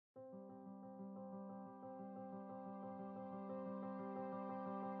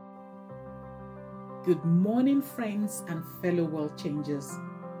Good morning, friends and fellow world changers.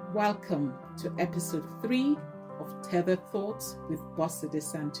 Welcome to episode 3 of Tethered Thoughts with Bossa de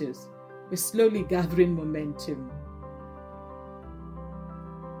Santos. We're slowly gathering momentum.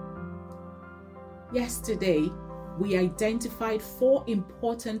 Yesterday, we identified 4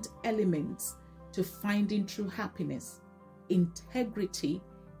 important elements to finding true happiness: integrity,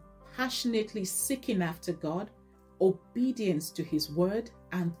 passionately seeking after God, obedience to His word,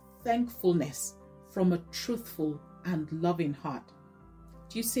 and thankfulness from a truthful and loving heart.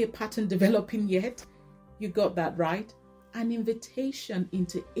 Do you see a pattern developing yet? You got that right. An invitation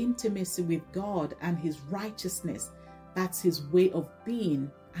into intimacy with God and His righteousness. That's His way of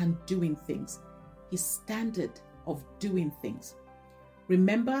being and doing things. His standard of doing things.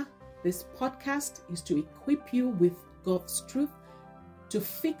 Remember, this podcast is to equip you with God's truth to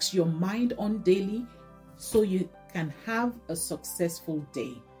fix your mind on daily so you can have a successful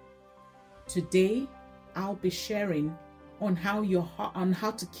day. Today, I'll be sharing on how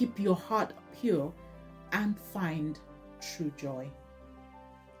to keep your heart pure and find true joy.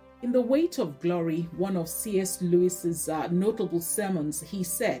 In The Weight of Glory, one of C.S. Lewis's notable sermons, he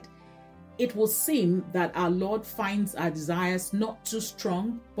said, "It will seem that our Lord finds our desires not too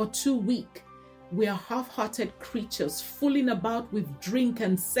strong, but too weak. We are half-hearted creatures fooling about with drink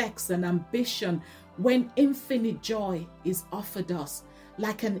and sex and ambition when infinite joy is offered us,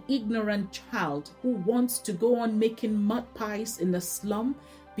 like an ignorant child who wants to go on making mud pies in a slum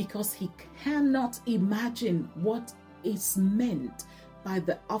because he cannot imagine what is meant by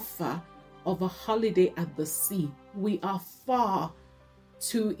the offer of a holiday at the sea. We are far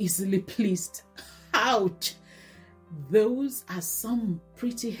too easily pleased." Ouch! Those are some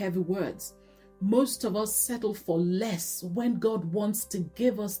pretty heavy words. Most of us settle for less when God wants to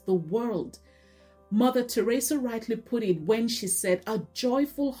give us the world. Mother Teresa rightly put it when she said, "A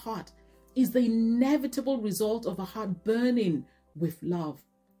joyful heart is the inevitable result of a heart burning with love."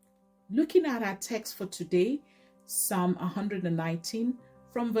 Looking at our text for today, Psalm 119,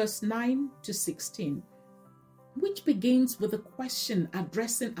 from verse 9 to 16, which begins with a question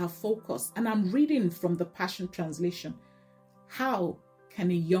addressing our focus, and I'm reading from the Passion Translation. How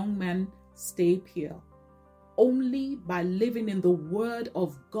can a young man stay pure? Only by living in the Word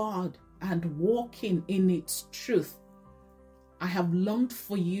of God and walking in its truth. I have longed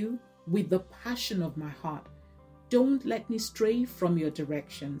for you with the passion of my heart. Don't let me stray from your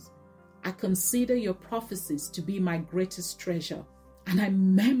directions. I consider your prophecies to be my greatest treasure, and I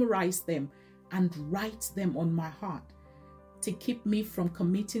memorize them and write them on my heart to keep me from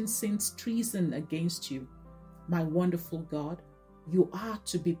committing sin's treason against you. My wonderful God, you are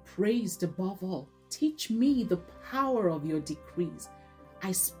to be praised above all. Teach me the power of your decrees.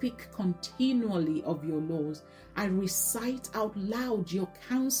 I speak continually of your laws. I recite out loud your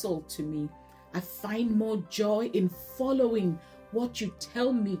counsel to me. I find more joy in following what you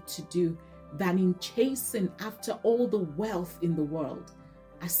tell me to do than in chasing after all the wealth in the world.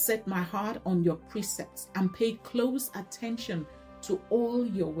 I set my heart on your precepts and pay close attention to all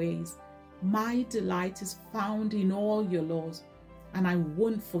your ways. My delight is found in all your laws, and I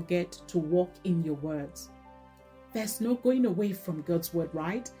won't forget to walk in your words. There's no going away from God's word,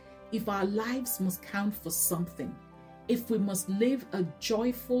 right? If our lives must count for something, if we must live a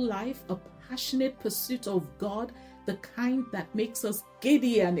joyful life, a passionate pursuit of God, the kind that makes us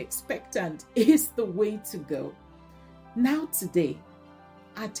giddy and expectant, is the way to go. Now today,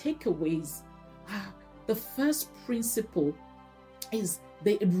 our takeaways, the first principle is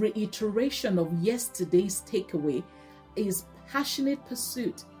the reiteration of yesterday's takeaway, is passionate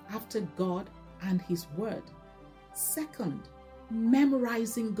pursuit after God and His word. Second,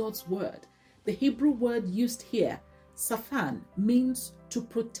 memorizing God's word. The Hebrew word used here, safan, means to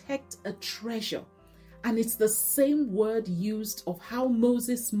protect a treasure. And it's the same word used of how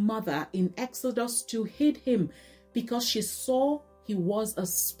Moses' mother in Exodus 2 hid him because she saw he was a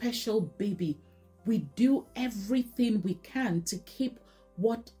special baby. We do everything we can to keep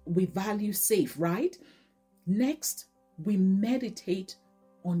what we value safe, right? Next, we meditate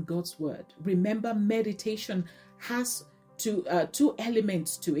on God's word. Remember, meditation has two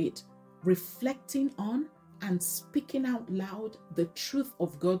elements to it: reflecting on and speaking out loud the truth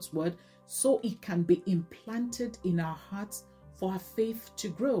of God's word so it can be implanted in our hearts for our faith to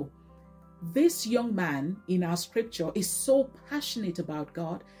grow. This young man in our scripture is so passionate about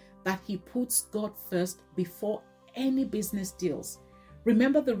God that he puts God first before any business deals.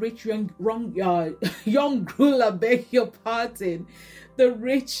 Remember the rich young ruler, beg your pardon, the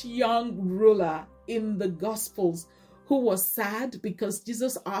rich young ruler in the Gospels who was sad because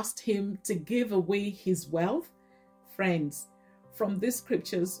Jesus asked him to give away his wealth? Friends, from these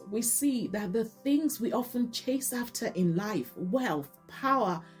scriptures, we see that the things we often chase after in life, wealth,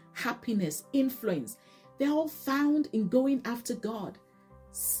 power, happiness, influence, they're all found in going after God.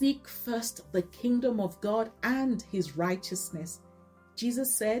 Seek first the kingdom of God and his righteousness.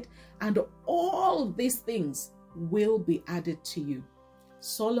 Jesus said, and all these things will be added to you.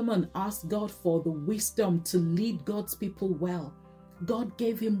 Solomon asked God for the wisdom to lead God's people well. God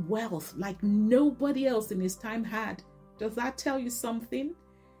gave him wealth like nobody else in his time had. Does that tell you something?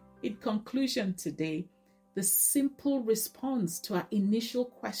 In conclusion today, the simple response to our initial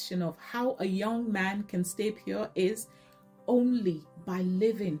question of how a young man can stay pure is only by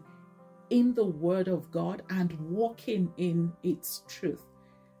living in the Word of God and walking in its truth.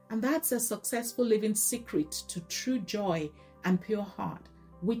 And that's a successful living secret to true joy and pure heart,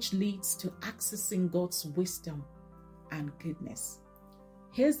 which leads to accessing God's wisdom and goodness.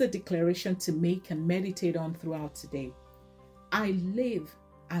 Here's the declaration to make and meditate on throughout today. I live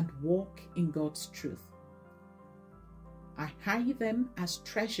and walk in God's truth. I hide them as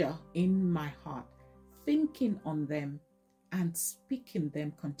treasure in my heart, thinking on them and speaking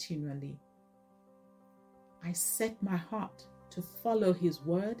them continually. I set my heart to follow his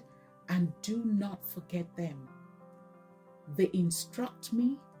word and do not forget them. They instruct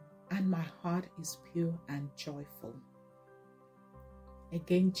me and my heart is pure and joyful.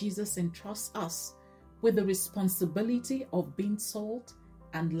 Again, Jesus entrusts us with the responsibility of being salt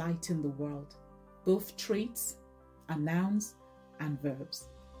and light in the world. Both traits are nouns and verbs.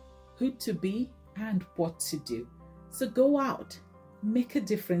 Who to be and what to do. So go out, make a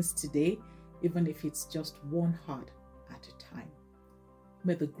difference today, even if it's just one heart at a time.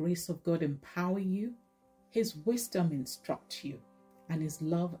 May the grace of God empower you, his wisdom instruct you, and his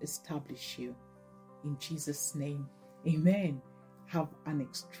love establish you. In Jesus' name, amen. Have an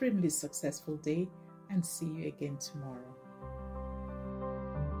extremely successful day and see you again tomorrow.